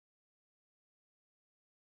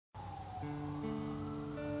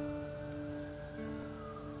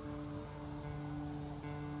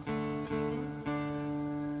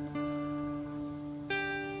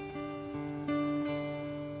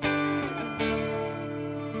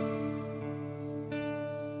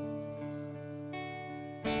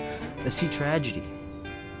I see tragedy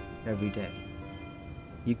every day.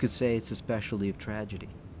 You could say it's a specialty of tragedy.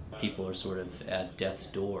 People are sort of at death's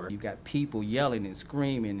door. You've got people yelling and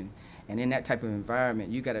screaming, and in that type of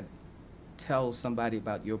environment, you got to tell somebody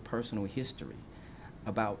about your personal history,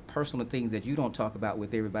 about personal things that you don't talk about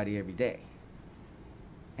with everybody every day.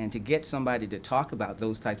 And to get somebody to talk about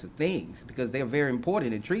those types of things, because they're very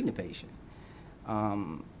important in treating the patient,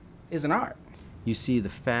 is an art. You see the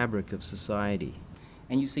fabric of society.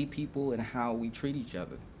 And you see people and how we treat each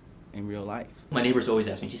other in real life. My neighbors always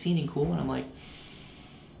ask me, "Did you see anything cool?" And I'm like,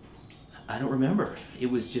 I don't remember. It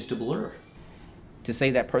was just a blur. To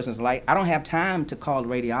say that person's life, I don't have time to call the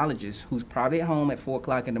radiologist who's probably at home at 4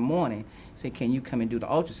 o'clock in the morning, say, "Can you come and do the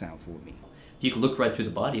ultrasound for me?" You can look right through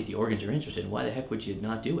the body at the organs you're interested in. Why the heck would you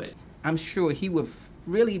not do it? I'm sure he would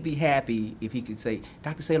really be happy if he could say,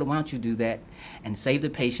 "Dr. Saylor, why don't you do that and save the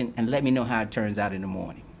patient and let me know how it turns out in the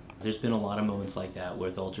morning." There's been a lot of moments like that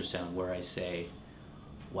with ultrasound where I say,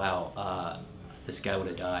 wow, this guy would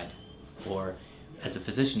have died. Or as a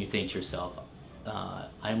physician, you think to yourself, I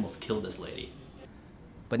almost killed this lady.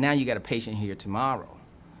 But now you got a patient here tomorrow.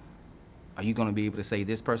 Are you going to be able to save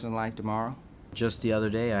this person's life tomorrow? Just the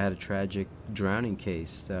other day, I had a tragic drowning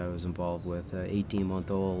case that I was involved with, an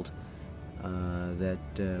 18-month-old that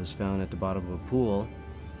was found at the bottom of a pool.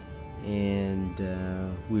 And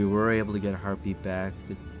we were able to get a heartbeat back.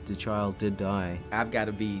 The child did die. I've got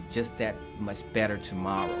to be just that much better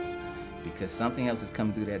tomorrow because something else is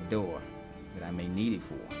coming through that door that I may need it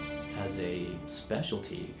for. As a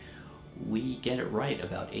specialty, we get it right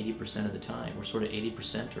about 80% of the time. We're sort of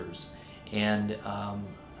 80%ers. And a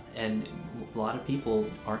lot of people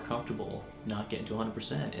aren't comfortable not getting to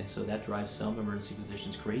 100%, and so that drives some emergency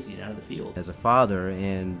physicians crazy and out of the field. As a father,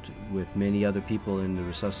 and with many other people in the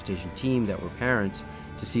resuscitation team that were parents,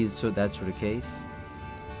 to see that sort of case,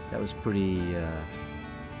 that was pretty,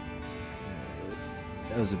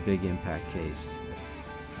 that was a big impact case.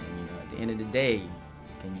 And you know, at the end of the day,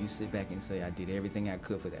 can you sit back and say, I did everything I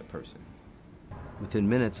could for that person? Within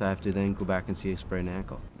minutes, I have to then go back and see a sprained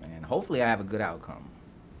ankle. And hopefully I have a good outcome.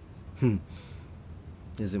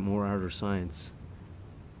 Is it more art or science?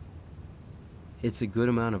 It's a good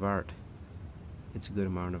amount of art. It's a good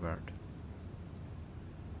amount of art.